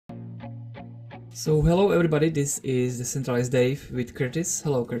So hello everybody, this is the Centralized Dave with Curtis.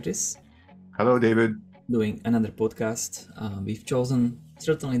 Hello Curtis. Hello, David. Doing another podcast. We've chosen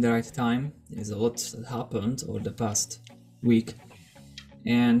certainly the right time. There's a lot that happened over the past week.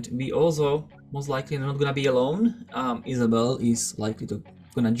 And we also most likely not gonna be alone. Isabel is likely to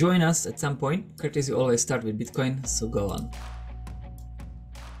gonna join us at some point. Curtis, you always start with Bitcoin, so go on.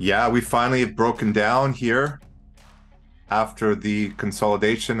 Yeah, we finally have broken down here after the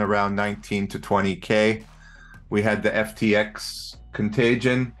consolidation around 19 to 20K. We had the FTX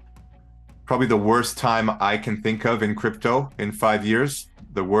contagion, probably the worst time I can think of in crypto in 5 years,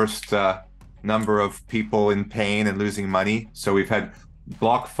 the worst number of people in pain and losing money. So we've had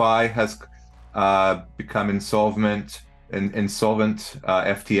BlockFi has become insolvent, and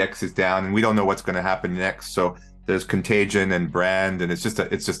FTX is down, and we don't know what's going to happen next. So there's contagion and brand, and it's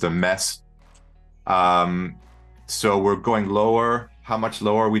just a mess. So we're going lower. How much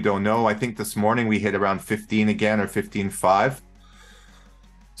lower, we don't know. I think this morning we hit around 15 again, or 15.5.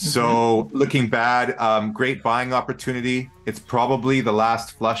 So looking bad. Great buying opportunity. It's probably the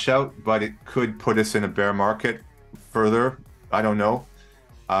last flush out, but it could put us in a bear market further. I don't know.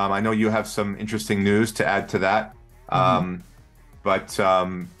 I know you have some interesting news to add to that. But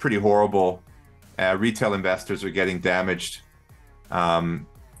pretty horrible. Retail investors are getting damaged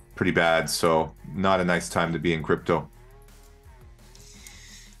pretty bad. So not a nice time to be in crypto.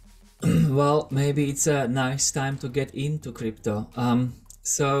 Well, maybe it's a nice time to get into crypto.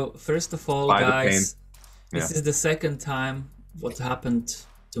 So first of all, Buy the pain. guys, this is the second time what happened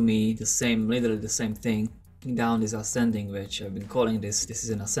to me, literally the same thing. Breaking down this ascending wedge. I've been calling this is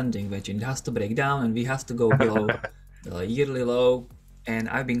an ascending wedge, and it has to break down, and we have to go below the yearly low, and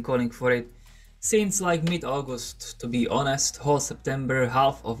I've been calling for it since like mid-August, to be honest, whole September,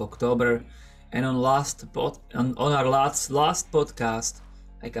 half of October, and on our last podcast,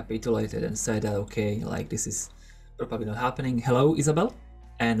 I capitulated and said that okay, like this is probably not happening. Hello, Isabel,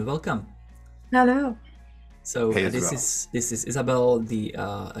 and welcome. Hello. So Hey, this Isabel. is Isabel, the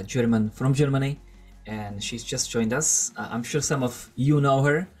German from Germany, and she's just joined us. I'm sure some of you know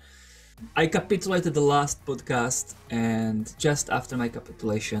her. I capitulated the last podcast, and just after my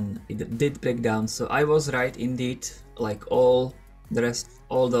capitulation, it did break down. So I was right indeed. Like all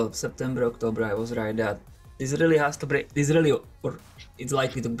the September, October, I was right that this really has to break. Or it's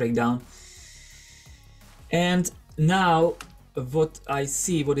likely to break down. And now, what I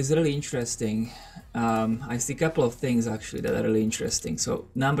see, what is really interesting, I see a couple of things actually that are really interesting. So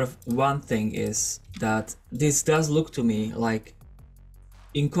number one thing is that this does look to me like,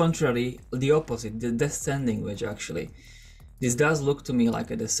 in contrary, the opposite, the descending wedge actually. This does look to me like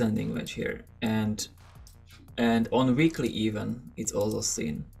a descending wedge here, and on weekly even, it's also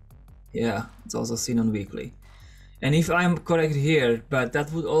seen. Yeah, it's also seen on weekly. And if I'm correct here, but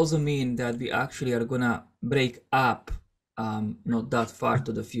that would also mean that we actually are gonna break up not that far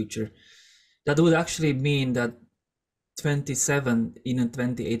to the future. That would actually mean that 27 in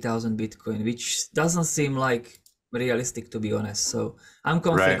 28,000 Bitcoin, which doesn't seem like realistic, to be honest. So I'm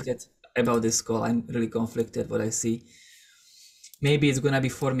conflicted about this call. I'm really conflicted what I see. Maybe it's gonna be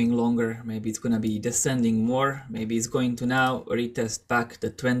forming longer, maybe it's gonna be descending more, maybe it's going to now retest back the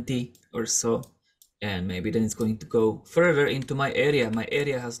 20 or so, and maybe then it's going to go further into my area. My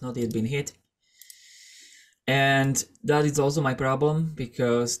area has not yet been hit. And that is also my problem,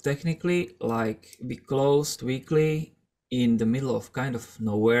 because technically, like, we closed weekly in the middle of kind of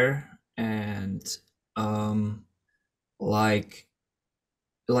nowhere, and like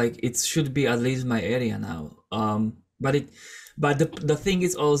it should be at least my area now. But the thing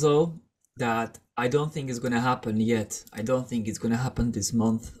is also that I don't think it's gonna happen yet. I don't think it's gonna happen this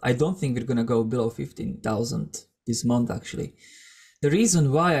month. I don't think we're gonna go below 15,000 this month actually. The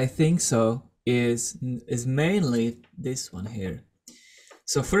reason why I think so is mainly this one here.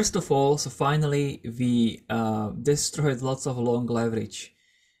 So first of all, so finally we destroyed lots of long leverage.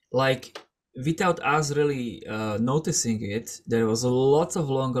 Like, without us really noticing it, there was a lot of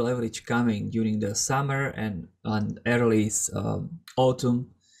long leverage coming during the summer and early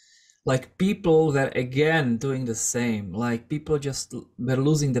autumn. Like, people were again doing the same. Like, people just were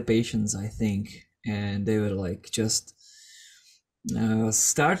losing the patience, I think, and they were like just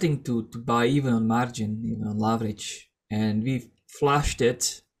starting to buy even on margin, even on leverage, and we flashed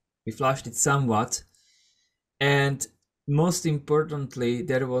it somewhat. And most importantly,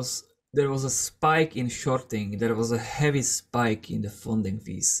 there was a spike in shorting. There was a heavy spike in the funding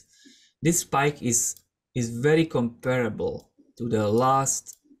fees. This spike is very comparable to the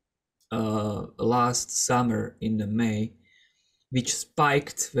last summer in the May, which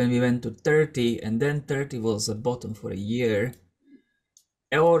spiked when we went to 30, and then 30 was a bottom for a year.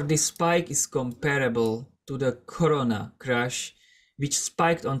 or this spike is comparable to the Corona crash, which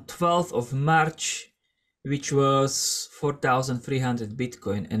spiked on 12th of March, which was 4,300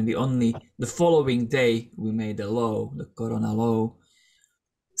 Bitcoin, and we only the following day we made a low, the Corona low.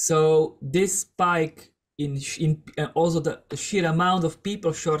 So this spike in also the sheer amount of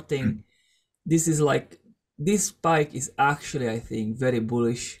people shorting, this spike is actually, I think, very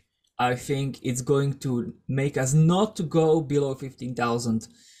bullish. I think it's going to make us not to go below 15,000.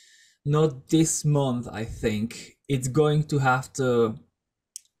 Not this month, I think. It's going to have to,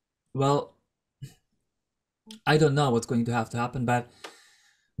 well, I don't know what's going to have to happen, but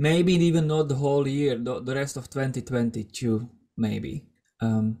maybe even not the whole year, the rest of 2022, maybe.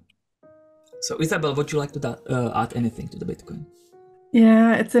 So Isabel, would you like to add anything to the Bitcoin?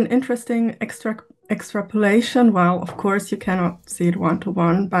 Yeah, it's an interesting extrapolation. Well, of course, you cannot see it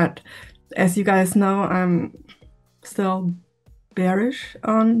one-to-one, but as you guys know, I'm still bearish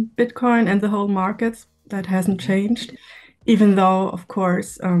on Bitcoin and the whole markets. That hasn't changed, even though, of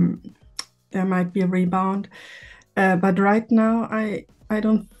course, there might be a rebound. But right now, I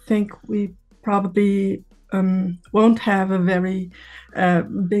don't think we probably won't have a very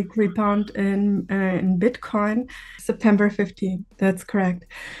big rebound in Bitcoin. September 15th, that's correct.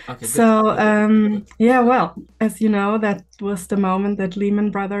 Okay, so yeah, well, as you know, that was the moment that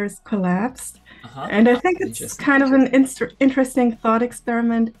Lehman Brothers collapsed. And I think it's kind of an interesting thought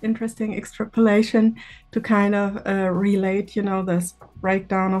experiment, interesting extrapolation to kind of relate, you know, this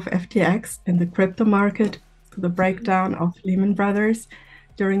breakdown of FTX in the crypto market to the breakdown of Lehman Brothers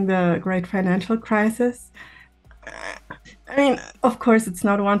during the great financial crisis. I mean, of course, it's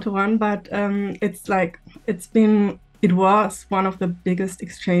not one-to-one, but it's like it was one of the biggest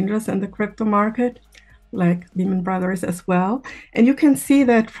exchanges in the crypto market, like Lehman Brothers as well. And you can see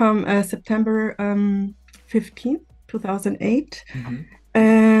that from September 15th, 2008,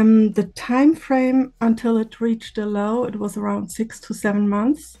 the time frame until it reached a low, it was around 6 to 7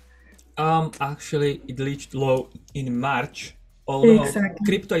 months. Actually, it reached low in March. Although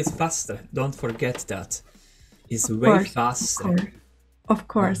crypto is faster, don't forget that. It's way faster. Of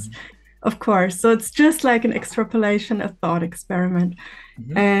course. So it's just like an extrapolation, a thought experiment.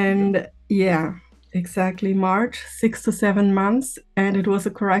 And yeah, exactly, March, 6 to 7 months, and it was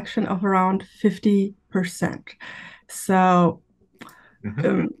a correction of around 50%. So,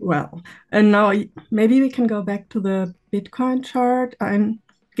 well, and now maybe we can go back to the Bitcoin chart. I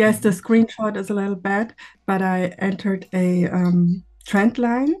guess the screenshot is a little bad, but I entered a trend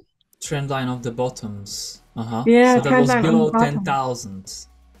line. Trend line of the bottoms. Yeah, so that was below 10,000.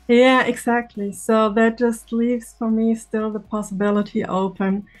 Yeah, exactly. So that just leaves for me still the possibility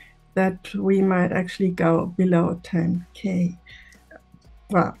open that we might actually go below 10K.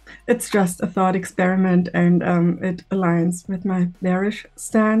 Well, it's just a thought experiment, and it aligns with my bearish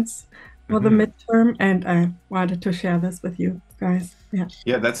stance for the midterm, and I wanted to share this with you guys.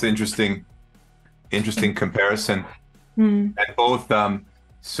 Yeah, that's interesting comparison. And both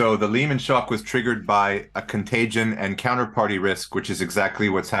so the Lehman shock was triggered by a contagion and counterparty risk, which is exactly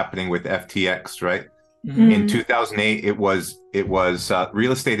what's happening with FTX, right? In 2008, it was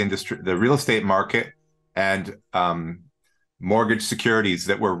real estate industry, the real estate market, and mortgage securities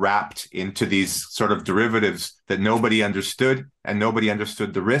that were wrapped into these sort of derivatives that nobody understood, and nobody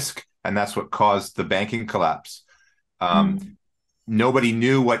understood the risk, and that's what caused the banking collapse. Nobody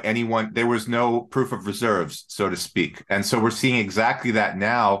knew there was no proof of reserves, so to speak. And so we're seeing exactly that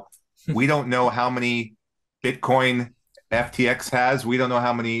now. We don't know how many Bitcoin FTX has. We don't know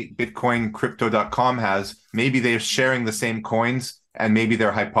how many Bitcoin Crypto.com has. Maybe they're sharing the same coins, and maybe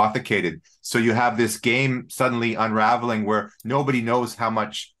they're hypothecated. So you have this game suddenly unraveling where nobody knows how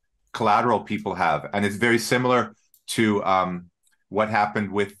much collateral people have. And it's very similar to what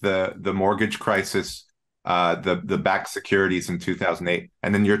happened with the mortgage crisis, the backed securities in 2008.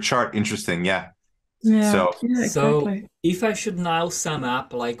 And then your chart, interesting. So if I should now sum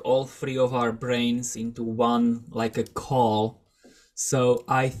up like all three of our brains into one, like a call, so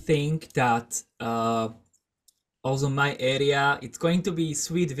I think that also my area, it's going to be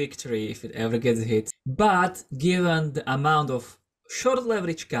sweet victory if it ever gets hit. But given the amount of short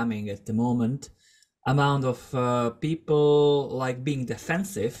leverage coming at the moment, amount of people like being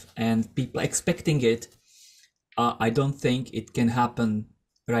defensive and people expecting it, I don't think it can happen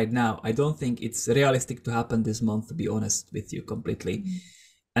right now. I don't think it's realistic to happen this month, to be honest with you completely.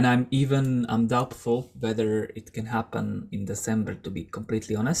 And I'm doubtful whether it can happen in December, to be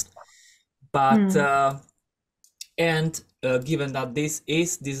completely honest. But given that this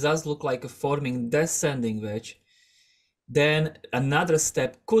does look like a forming descending wedge, then another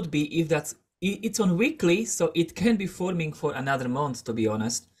step could be, if that's it's on weekly, so it can be forming for another month, to be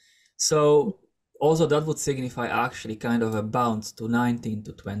honest. So also that would signify actually kind of a bounce to 19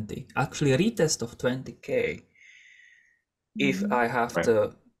 to 20, actually a retest of 20K. If I have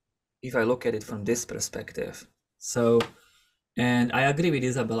to, if I look at it from this perspective. So, and I agree with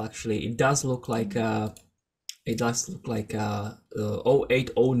Isabel, actually, it does look like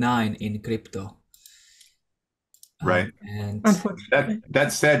 0809 in crypto. Right. And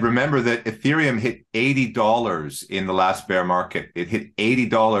that said, remember that Ethereum hit $80 in the last bear market. It hit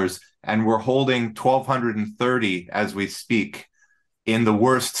 $80, and we're holding 1,230 as we speak in the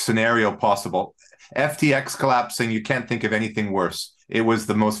worst scenario possible. FTX collapsing, you can't think of anything worse. It was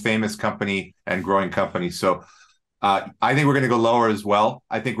the most famous company and growing company. So I think we're going to go lower as well.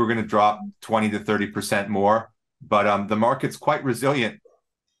 I think we're going to drop 20 to 30% more. But the market's quite resilient.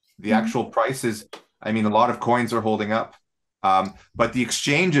 The actual prices, I mean, a lot of coins are holding up. But the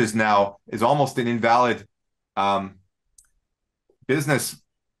exchanges now is almost an invalid business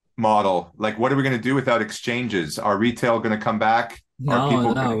model. Like, what are we going to do without exchanges? Are retail going to come back?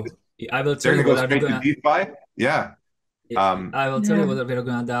 No, no. I will tell you what they're going to go straight to DeFi? Yeah. I will tell you what we're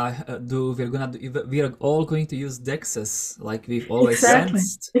gonna do. We are all going to use DEXs, like we've always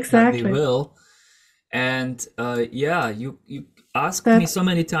sensed that we will. And yeah, you asked me so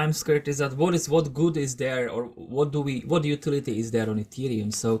many times, Curtis, that what good is there, or what utility is there on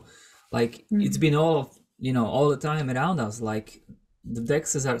Ethereum? So, like, it's been all the time around us. Like, the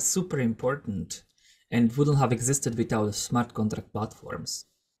DEXs are super important, and wouldn't have existed without the smart contract platforms.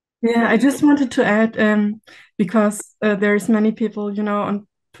 Yeah, I just wanted to add, because there's many people, on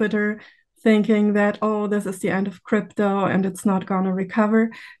Twitter thinking that, oh, this is the end of crypto and it's not going to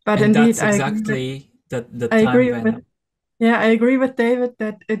recover. But and indeed, that's exactly I agree with David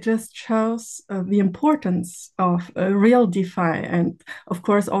that it just shows the importance of real DeFi, and of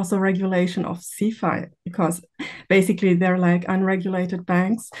course also regulation of CeFi, because basically they're like unregulated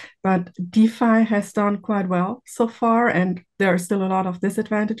banks. But DeFi has done quite well so far, and there are still a lot of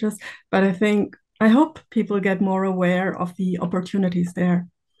disadvantages. But I hope people get more aware of the opportunities there.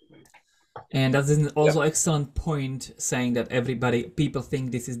 And that is also excellent point, saying that people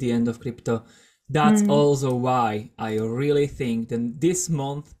think this is the end of crypto. That's also why I really think that this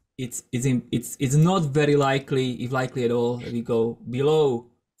month it's not very likely, if likely at all, we go below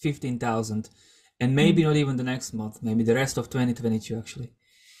 15,000, and maybe not even the next month, maybe the rest of 2022 actually.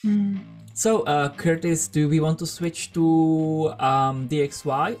 So Curtis, do we want to switch to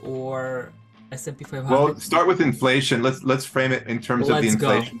DXY or S&P 500? Well, start with inflation. Let's frame it in terms of the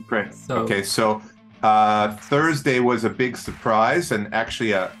inflation print. Okay, so Thursday was a big surprise, and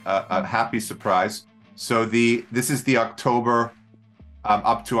actually a happy surprise. So this is the October,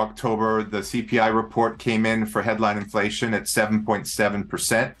 up to October, the CPI report came in for headline inflation at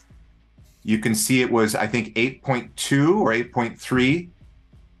 7.7%. You can see it was, I think, 8.2 or 8.3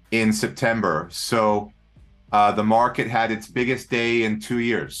 in September. So the market had its biggest day in 2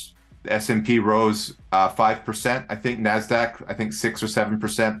 years. The S&P rose 5%. I think NASDAQ, I think 6 or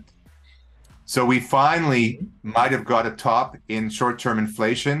 7%. So we finally might have got a top in short-term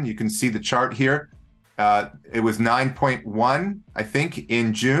inflation. You can see the chart here. It was 9.1, I think,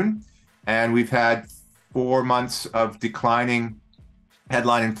 in June. And we've had 4 months of declining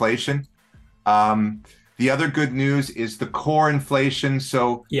headline inflation. The other good news is the core inflation.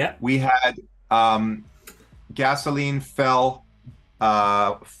 So we had gasoline fell,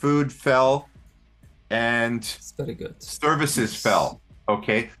 food fell, and very good. Services fell.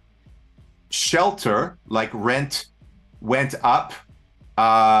 Okay. Shelter, like rent, went up,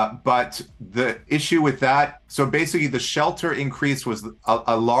 but the issue with that, so basically the shelter increase was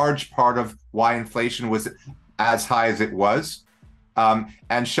a large part of why inflation was as high as it was.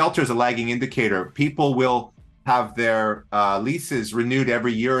 And shelter is a lagging indicator. People will have their leases renewed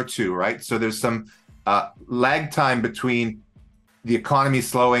every year or two, right? So there's some lag time between the economy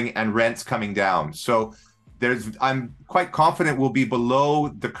slowing and rents coming down. So I'm quite confident we'll be below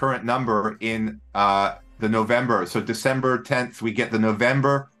the current number in the November. So December 10th, we get the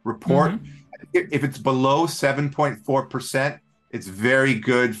November report. If it's below 7.4%, it's very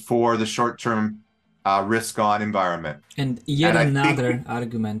good for the short-term risk-on environment. And yet another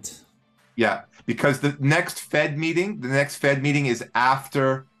argument. Yeah, because the next Fed meeting is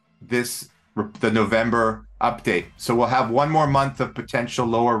after the November update. So we'll have 1 more month of potential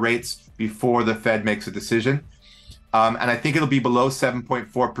lower rates before the Fed makes a decision. And I think it'll be below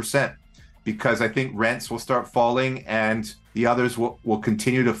 7.4% because I think rents will start falling and the others will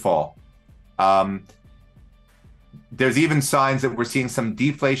continue to fall. there's even signs that we're seeing some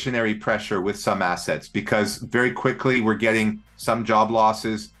deflationary pressure with some assets because very quickly we're getting some job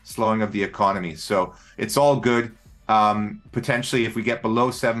losses, slowing of the economy. So it's all good. Potentially, if we get below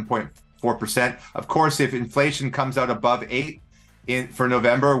 7.4%, of course, if inflation comes out above 8 for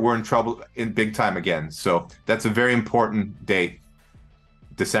November, we're in trouble in big time again. So that's a very important date,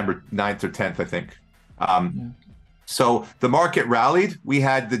 December 9th or 10th, I think. So the market rallied. We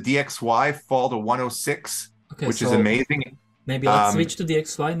had the DXY fall to 106, which is amazing. Maybe let's switch to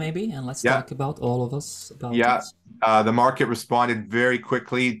DXY maybe, and let's talk about all of us about it. The market responded very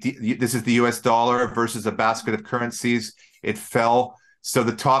quickly. This is the US dollar versus a basket of currencies. It fell. So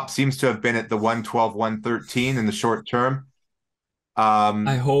the top seems to have been at the 112, 113 in the short term.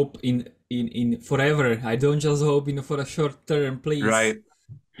 I hope in forever. I don't just hope for a short term, please. Right.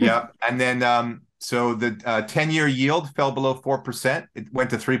 Yeah. And then so the 10-year yield fell below 4%. It went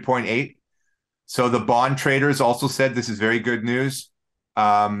to 3.8. So the bond traders also said this is very good news.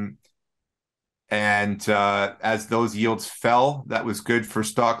 And as those yields fell, that was good for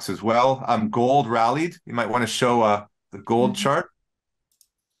stocks as well. Gold rallied. You might want to show the gold chart.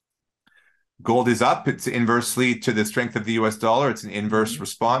 Gold is up. It's inversely to the strength of the US dollar. It's an inverse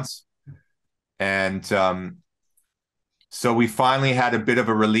response. And so we finally had a bit of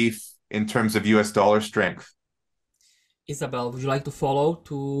a relief in terms of US dollar strength. Isabel, would you like to follow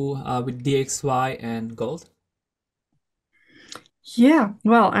with DXY and gold? Yeah,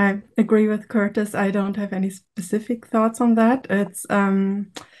 well, I agree with Curtis. I don't have any specific thoughts on that.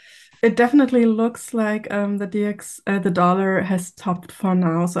 It definitely looks like the dollar has topped for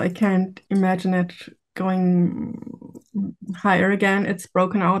now, so I can't imagine it going higher again. It's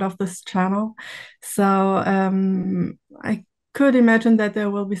broken out of this channel, so I could imagine that there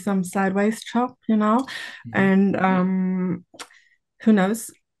will be some sideways chop, and who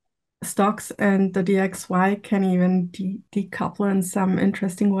knows, stocks and the DXY can even decouple in some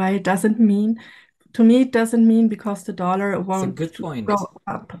interesting way. It doesn't mean because the dollar won't go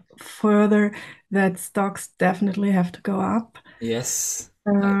up further that stocks definitely have to go up. Yes,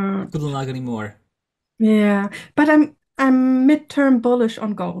 I couldn't agree more. Yeah, but I'm midterm bullish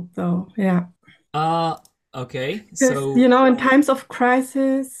on gold though. Yeah. Okay. So in times of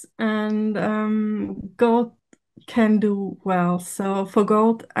crisis and gold can do well. So for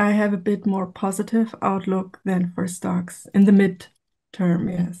gold, I have a bit more positive outlook than for stocks in the mid-term,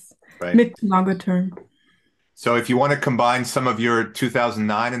 yes. Right. Mid to longer term. So if you want to combine some of your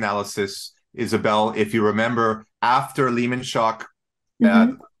 2009 analysis, Isabel, if you remember, after Lehman shock,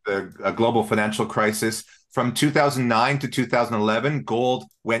 the global financial crisis, from 2009 to 2011, gold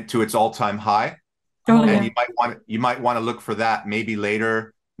went to its all-time high. And you might want to look for that maybe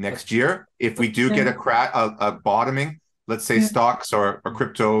later next year. If we do get a bottoming, let's say stocks or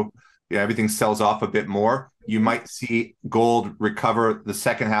crypto, everything sells off a bit more, you might see gold recover the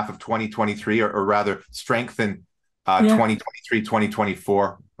second half of 2023 or rather strengthen 2023,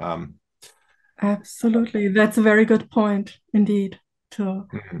 2024. Absolutely. That's a very good point indeed to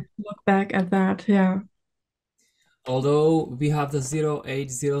look back at that. Yeah. Although we have the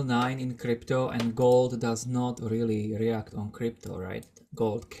 0809 in crypto and gold does not really react on crypto, right?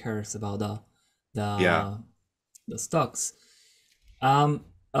 Gold cares about the stocks.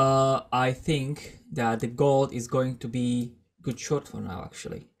 I think that the gold is going to be good short for now,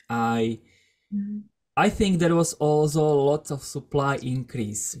 actually. I think there was also lots of supply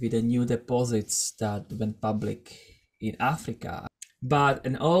increase with the new deposits that went public in Africa.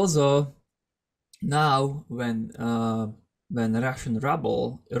 And also now when Russian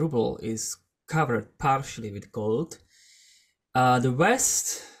ruble is covered partially with gold, the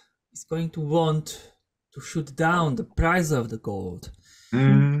West is going to want to shoot down the price of the gold.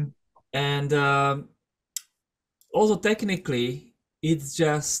 And also technically it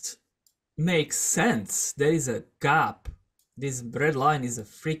just makes sense. There is a gap. This red line is a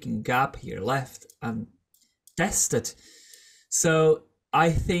freaking gap here left untested. So I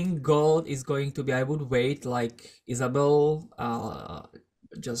think gold is going to be, I would wait, like Isabel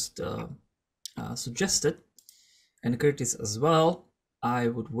just suggested, and Curtis as well. I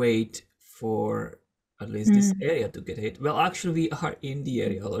would wait for at least this area to get hit. Well, actually we are in the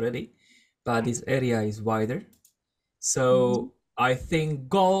area already, but this area is wider. So I think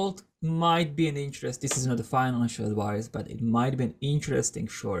gold might be an interest. This is not a financial advice, but it might be an interesting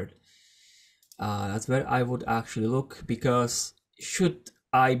short. That's where I would actually look, because should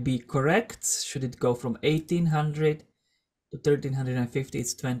I be correct, should it go from 1800 to 1350,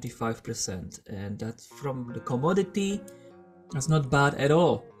 it's 25%. And that's from the commodity. That's not bad at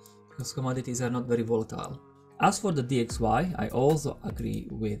all, because commodities are not very volatile. As for the DXY, I also agree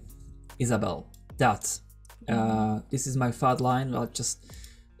with Isabel that This is my FAD line.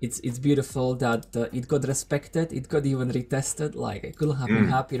 It's beautiful that it got respected. It got even retested. Like, I couldn't have been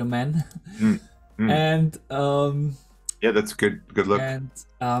happier, man. And yeah, that's good look. And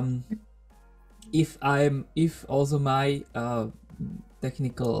if also my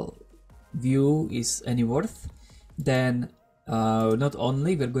technical view is any worth, then not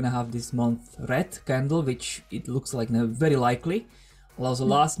only we're gonna have this month red candle, which it looks like very likely. Also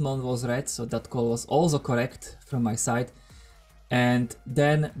last month was red, so that call was also correct from my side. And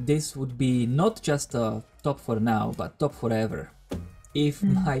then this would be not just a top for now, but top forever. If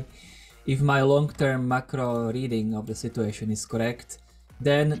my long-term macro reading of the situation is correct,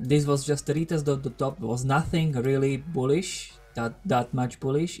 then this was just a retest of the top. It was nothing really bullish, that much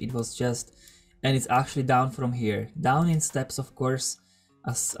bullish. It was just, and it's actually down from here, down in steps, of course,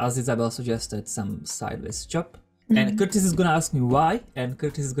 as Isabel suggested, some sideways chop. And Curtis is gonna ask me why, and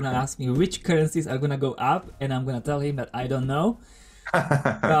Curtis is gonna ask me which currencies are gonna go up, and I'm gonna tell him that I don't know.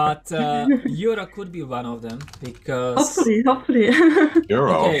 But Euro could be one of them, because hopefully.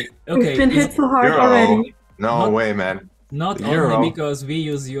 Euro. Okay. We've been hit so hard Euro. already. No way, man. Not Euro. only because we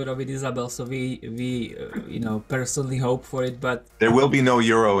use Euro with Isabel, so we personally hope for it, but there will be no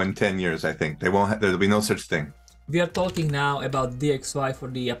Euro in 10 years. I think there'll be no such thing. We are talking now about DXY for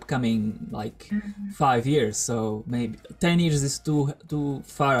the upcoming 5 years, so maybe 10 years is too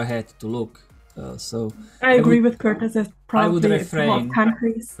far ahead to look. So I agree with Curtis. I would refrain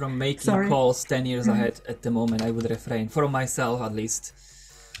countries from making calls 10 years ahead at the moment. I would refrain, for myself at least.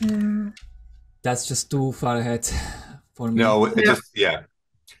 That's just too far ahead for me. No,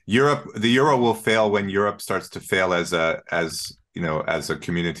 Europe, the Euro will fail when Europe starts to fail as a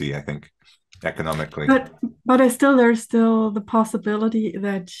community, I think, economically. But there's still the possibility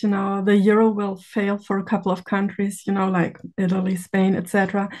that the Euro will fail for a couple of countries, like Italy, Spain,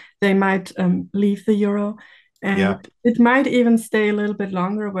 etc. They might leave the Euro, and it might even stay a little bit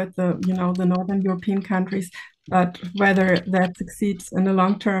longer with the the Northern European countries. But whether that succeeds in the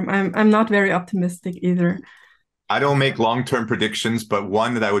long term, I'm not very optimistic either. I don't make long-term predictions, but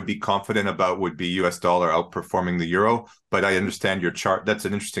one that I would be confident about would be US dollar outperforming the Euro. But I understand your chart. That's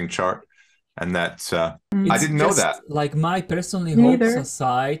an interesting chart. And that's I didn't know that. Like, my personal hopes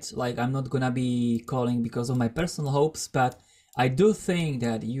aside, like, I'm not gonna be calling because of my personal hopes, but I do think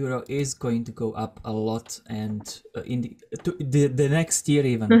that Euro is going to go up a lot, and in the next year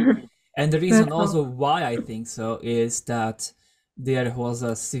even. And the reason also why I think so is that there was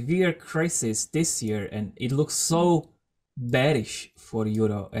a severe crisis this year, and it looks so bearish for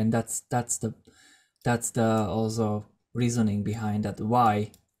Euro, and that's the also reasoning behind that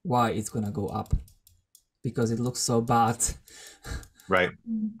why it's gonna go up, because it looks so bad. Right.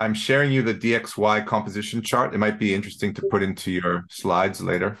 I'm sharing you the DXY composition chart. It might be interesting to put into your slides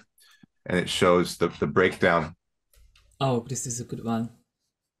later, and it shows the breakdown. Oh, this is a good one.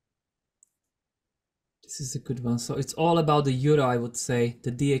 This is a good one. So it's all about the Euro, I would say.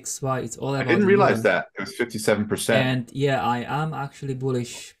 The DXY, it's all about. I didn't realize that it was 57%. And yeah, I am actually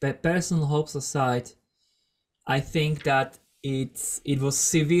bullish. But personal hopes aside, I think that it was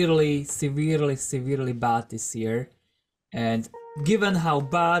severely bad this year, and given how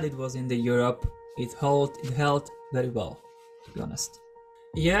bad it was in the Europe, it held very well, to be honest.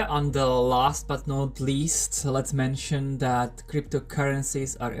 Yeah, and the last but not least, let's mention that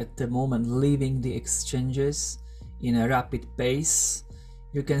cryptocurrencies are at the moment leaving the exchanges in a rapid pace.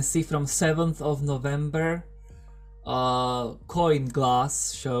 You can see from 7th of November,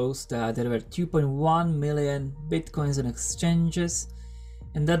 CoinGlass shows that there were 2.1 million bitcoins on exchanges,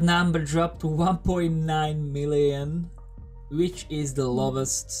 and that number dropped to 1.9 million, which is the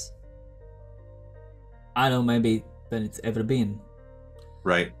lowest, I don't know, maybe than it's ever been.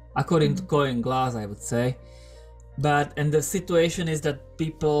 Right. According to CoinGlass, I would say. And the situation is that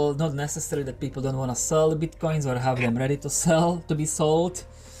people, not necessarily that people don't want to sell the bitcoins or have them ready to be sold,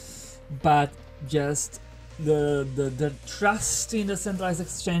 but just the trust in the centralized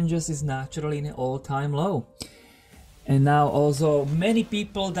exchanges is naturally in an all-time low. And now also many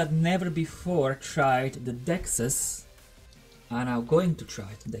people that never before tried the DEXs are now going to try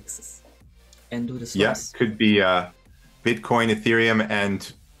the DEXs and do the swaps. Yes, could be Bitcoin, Ethereum,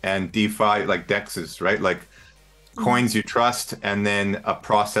 and DeFi, like DEXs, right? Like coins you trust, and then a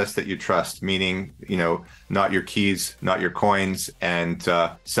process that you trust, meaning, not your keys, not your coins, and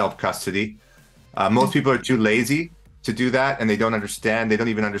self-custody. Most people are too lazy to do that, and they don't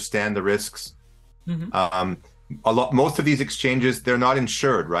even understand the risks. Most of these exchanges, they're not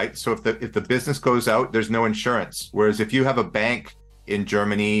insured, right? So if the business goes out, there's no insurance. Whereas if you have a bank in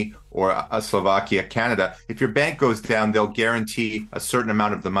Germany or Slovakia, Canada, if your bank goes down, they'll guarantee a certain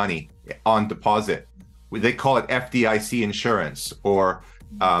amount of the money on deposit. they call it FDIC insurance, or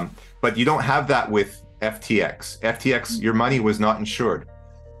but you don't have that with FTX. FTX, your money was not insured,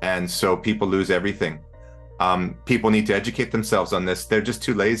 and so people lose everything. People need to educate themselves on this. They're just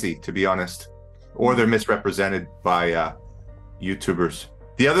too lazy, to be honest, or they're misrepresented by YouTubers.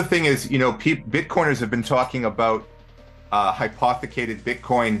 The other thing is, you know, Bitcoiners have been talking about hypothecated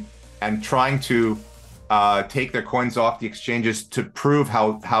Bitcoin and trying to take their coins off the exchanges to prove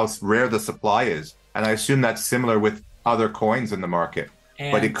how rare the supply is. And I assume that's similar with other coins in the market.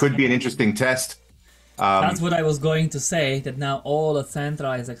 But it could be an interesting test. That's what I was going to say, that now all the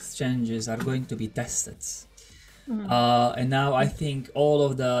centralized exchanges are going to be tested. And now I think all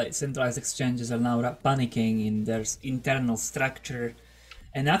of the centralized exchanges are now panicking in their internal structure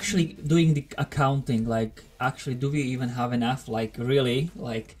and actually doing the accounting, like, actually, do we even have enough? Like, really?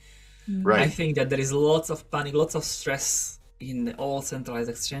 Like, I think that there is lots of panic, lots of stress in all centralized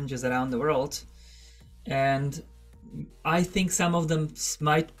exchanges around the world. And I think some of them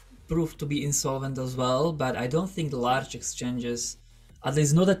might prove to be insolvent as well, but I don't think the large exchanges, at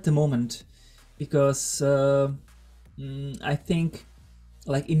least not at the moment, because I think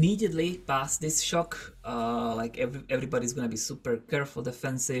like immediately past this shock, like everybody's gonna be super careful,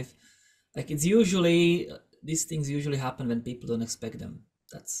 defensive. Like it's usually, these things usually happen when people don't expect them.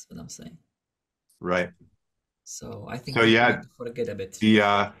 That's what I'm saying. Right. So I think so yeah, forget a bit.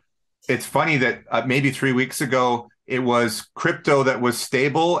 It's funny that maybe 3 weeks ago it was crypto that was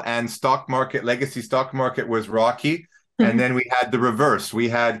stable and stock market, legacy stock market was rocky. And then we had the reverse. We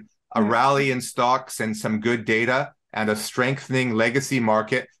had a rally in stocks and some good data and a strengthening legacy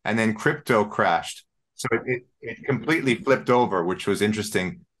market, and then crypto crashed. So it completely flipped over, which was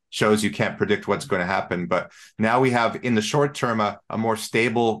interesting. Shows you can't predict what's going to happen. But now we have, in the short term, a more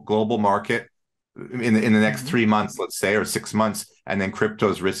stable global market in the next 3 months, let's say, or 6 months, and then crypto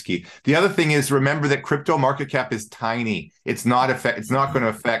is risky. The other thing is, remember that crypto market cap is tiny. It's not going to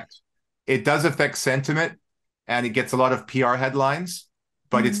affect. It does affect sentiment, and it gets a lot of PR headlines,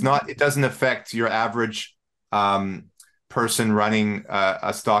 but it's not. It doesn't affect your average person running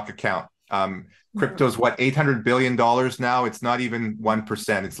a stock account. Crypto's what, $800 billion now? It's not even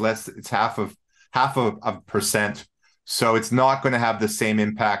 1%. It's less. It's half of a percent. So it's not going to have the same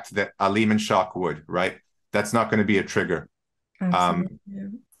impact that a Lehman shock would, right? That's not going to be a trigger.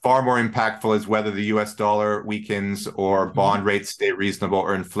 Far more impactful is whether the US dollar weakens or bond rates stay reasonable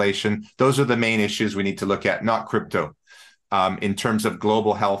or inflation. Those are the main issues we need to look at, not crypto, in terms of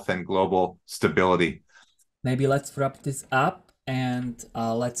global health and global stability. Maybe let's wrap this up and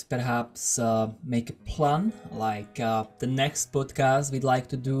let's perhaps make a plan. Like the next podcast we'd like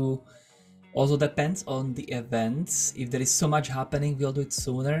to do also depends on the events. If there is so much happening, we'll do it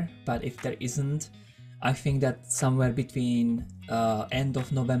sooner. But if there isn't, I think that somewhere between end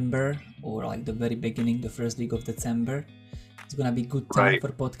of November or like the very beginning, the first week of December, it's gonna be good time for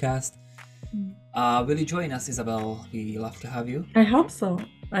podcast. Will you join us, Isabel? We love to have you. I hope so.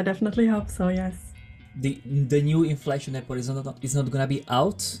 I definitely hope so. Yes. The new inflation report is not gonna be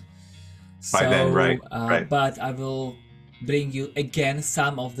out by then, right? But I will bring you again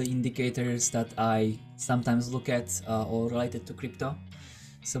some of the indicators that I sometimes look at or related to crypto.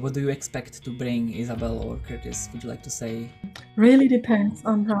 So what do you expect to bring, Isabel or Curtis? Would you like to say? Really depends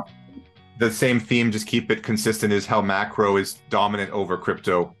on how. The same theme, just keep it consistent, is how macro is dominant over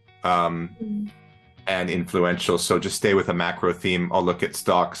crypto and influential. So just stay with a macro theme. I'll look at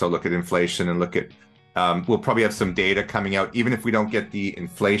stocks, I'll look at inflation, and look at, we'll probably have some data coming out. Even if we don't get the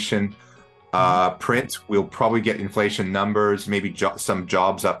inflation print, we'll probably get inflation numbers, maybe some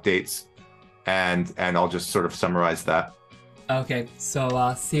jobs updates, and I'll just sort of summarize that. Okay,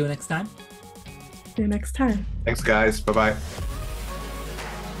 so see you next time. See you next time. Thanks, guys. Bye-bye.